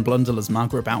is Jen Blundell as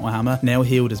Margaret Bauerhammer, Neil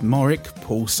Heald as Morik,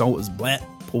 Paul Salt as Blett,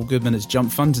 Paul Goodman as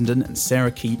Jump Fundenden, and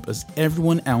Sarah Keep as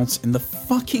everyone else in the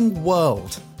fucking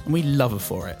world. And we love her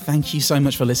for it. Thank you so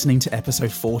much for listening to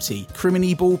episode 40.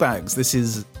 Criminy Ballbags, this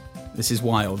is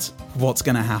wild. What's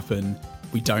going to happen?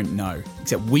 We don't know.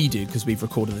 Except we do, because we've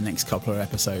recorded the next couple of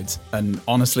episodes. And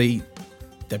honestly,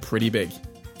 they're pretty big.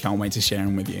 Can't wait to share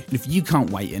them with you. And if you can't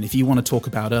wait, and if you want to talk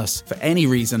about us for any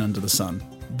reason under the sun,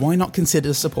 why not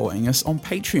consider supporting us on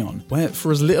Patreon, where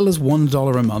for as little as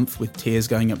 $1 a month, with tiers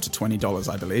going up to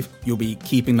 $20, I believe, you'll be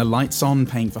keeping the lights on,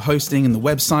 paying for hosting and the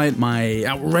website, my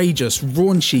outrageous,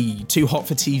 raunchy, too hot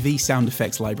for TV sound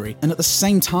effects library, and at the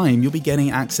same time, you'll be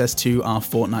getting access to our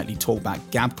fortnightly talkback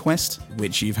Gab Quest,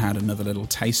 which you've had another little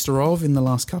taster of in the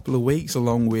last couple of weeks,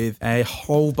 along with a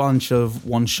whole bunch of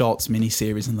one-shots,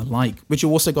 mini-series and the like, which you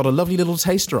also got a lovely little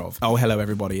taster of. Oh, hello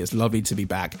everybody, it's lovely to be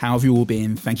back. How have you all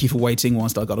been? Thank you for waiting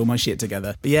whilst I got all my shit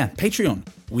together. But yeah, Patreon.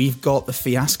 We've got the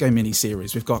Fiasco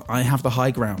mini-series. We've got I Have the High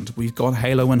Ground. We've got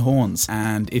Halo and Horns.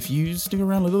 And if you stick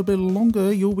around a little bit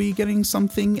longer, you'll be getting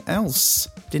something else.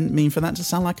 Didn't mean for that to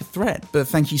sound like a threat. But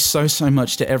thank you so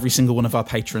much to every single one of our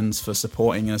patrons for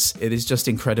supporting us. It is just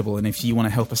incredible. And if you want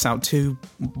to help us out too,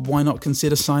 why not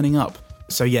consider signing up?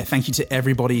 So yeah, thank you to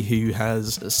everybody who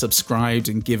has subscribed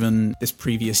and given this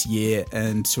previous year,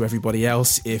 and to everybody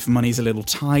else. If money's a little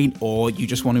tight or you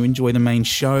just want to enjoy the main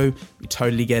show, we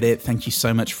totally get it. Thank you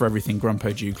so much for everything,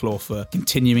 Grumpo Dewclaw, for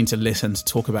continuing to listen, to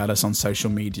talk about us on social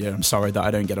media. I'm sorry that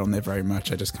I don't get on there very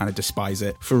much. I just kind of despise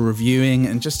it. For reviewing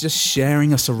and just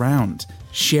sharing us around.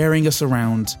 Sharing us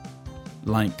around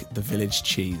like the village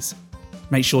cheese.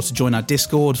 Make sure to join our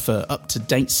Discord for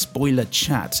up-to-date spoiler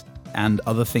chat and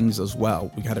other things as well.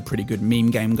 We had a pretty good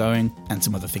meme game going and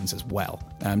some other things as well.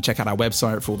 Check out our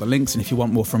website for all the links, and if you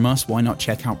want more from us, why not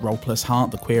check out Roll Plus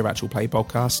Heart, the queer actual play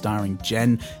podcast starring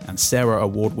Jen and Sarah,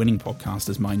 award-winning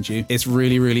podcasters, mind you. It's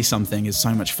really something. It's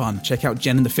so much fun. Check out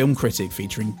Jen and the Film Critic,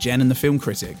 featuring Jen and the Film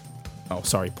Critic. Oh,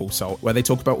 sorry, Paul Salt, where they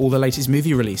talk about all the latest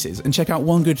movie releases. And check out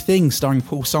One Good Thing, starring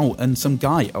Paul Salt and some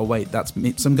guy. Oh wait, that's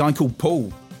me. Some guy called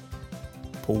Paul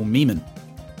Meeman.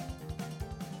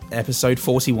 Episode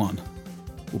 41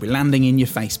 will be landing in your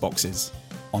face boxes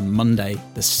on Monday,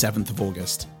 the 7th of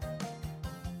August.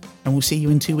 And we'll see you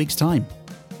in 2 weeks' time.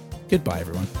 Goodbye,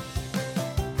 everyone.